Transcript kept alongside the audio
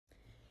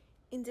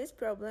In this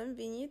problem,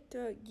 we need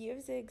to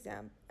give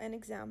an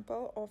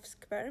example of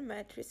square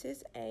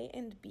matrices A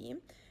and B,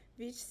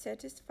 which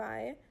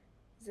satisfy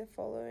the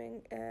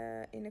following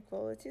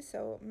inequality.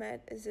 So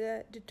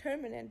the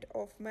determinant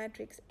of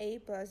matrix A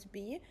plus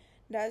B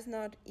does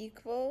not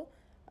equal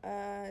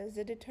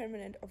the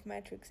determinant of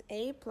matrix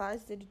A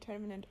plus the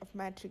determinant of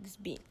matrix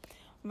B.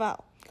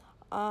 Well,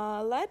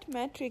 let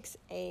matrix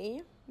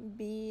A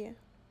be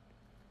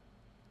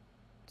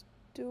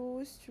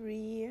 2,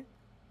 3,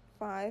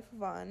 5,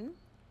 1,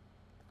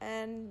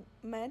 and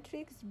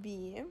matrix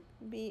B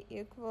be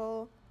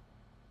equal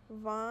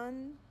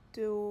 1,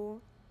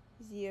 2,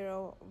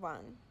 0,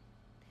 1.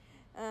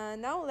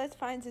 Now let's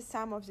find the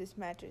sum of these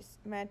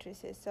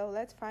matrices. So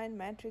let's find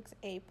matrix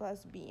A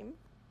plus B.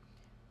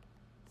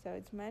 So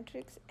it's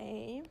matrix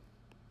A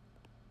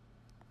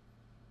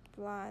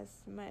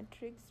plus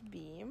matrix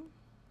B.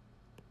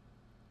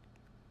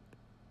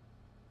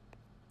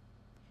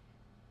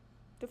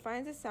 To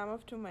find the sum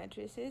of two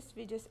matrices,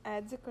 we just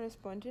add the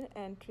corresponding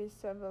entries.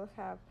 So we'll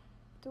have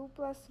 2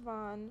 plus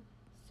 1,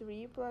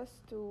 3 plus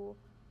 2,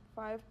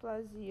 5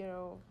 plus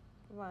 0,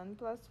 1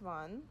 plus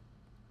 1.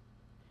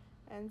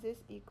 And this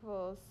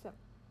equals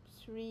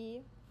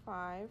 3,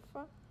 5,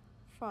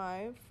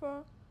 5,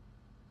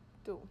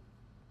 2.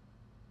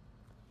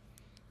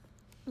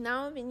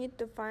 Now we need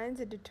to find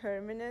the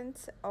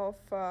determinants of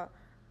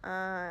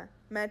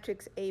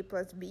matrix A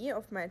plus B,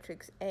 of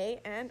matrix A,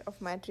 and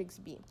of matrix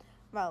B.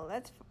 Well,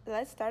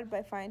 let's start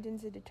by finding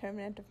the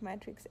determinant of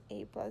matrix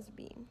A plus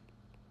B.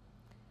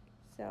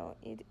 So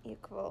it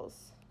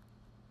equals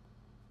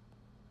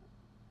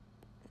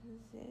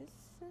this.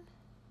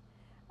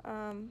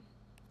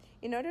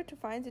 In order to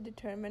find the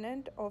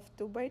determinant of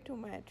 2 by 2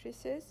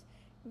 matrices,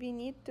 we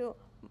need to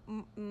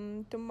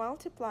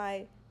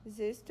multiply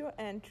these two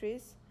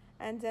entries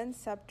and then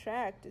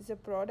subtract the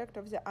product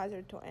of the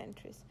other two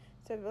entries.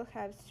 So we'll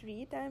have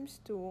 3 times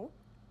 2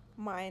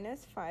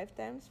 minus 5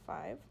 times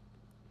 5,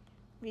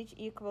 which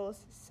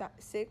equals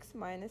 6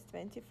 minus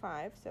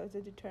 25, so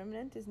the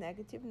determinant is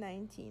negative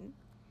 19.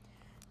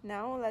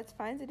 Now let's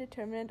find the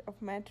determinant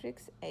of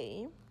matrix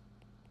A.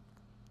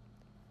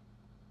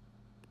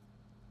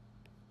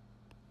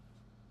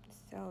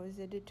 So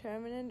the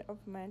determinant of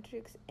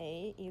matrix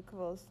A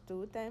equals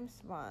 2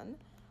 times 1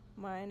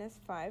 minus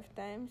 5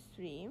 times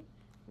 3,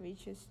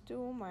 which is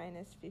 2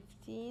 minus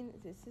 15,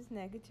 this is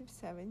negative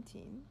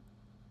 17.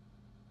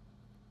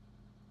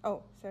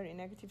 Oh, sorry,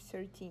 negative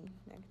 13.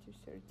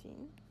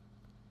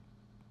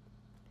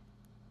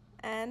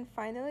 And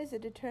finally, the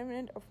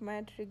determinant of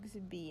matrix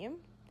B.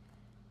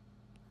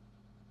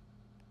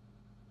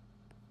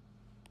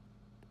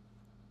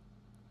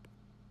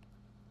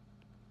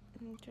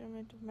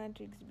 Determinant of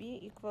matrix B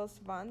equals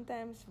 1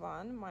 times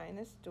 1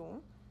 minus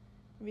 2,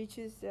 which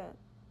is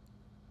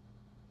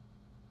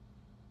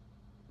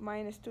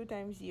minus 2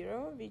 times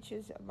 0, which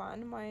is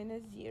 1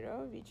 minus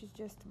 0, which is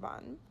just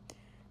 1.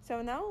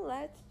 So now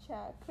let's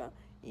check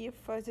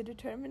if the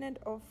determinant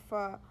of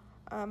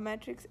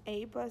matrix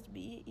A plus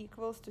B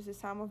equals to the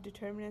sum of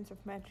determinants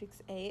of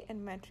matrix A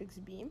and matrix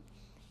B.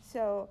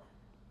 So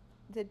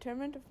the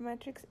determinant of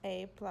matrix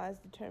A plus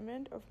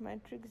determinant of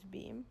matrix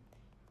B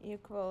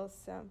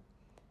equals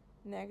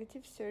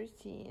negative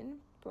 13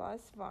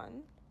 plus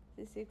 1.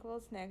 This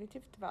equals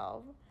negative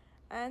 12.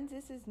 And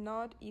this is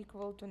not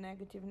equal to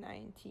negative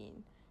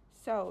 19.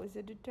 So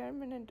the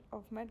determinant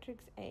of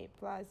matrix A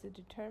plus the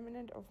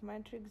determinant of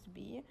matrix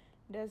B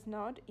does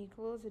not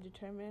equal the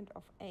determinant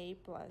of A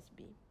plus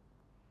B.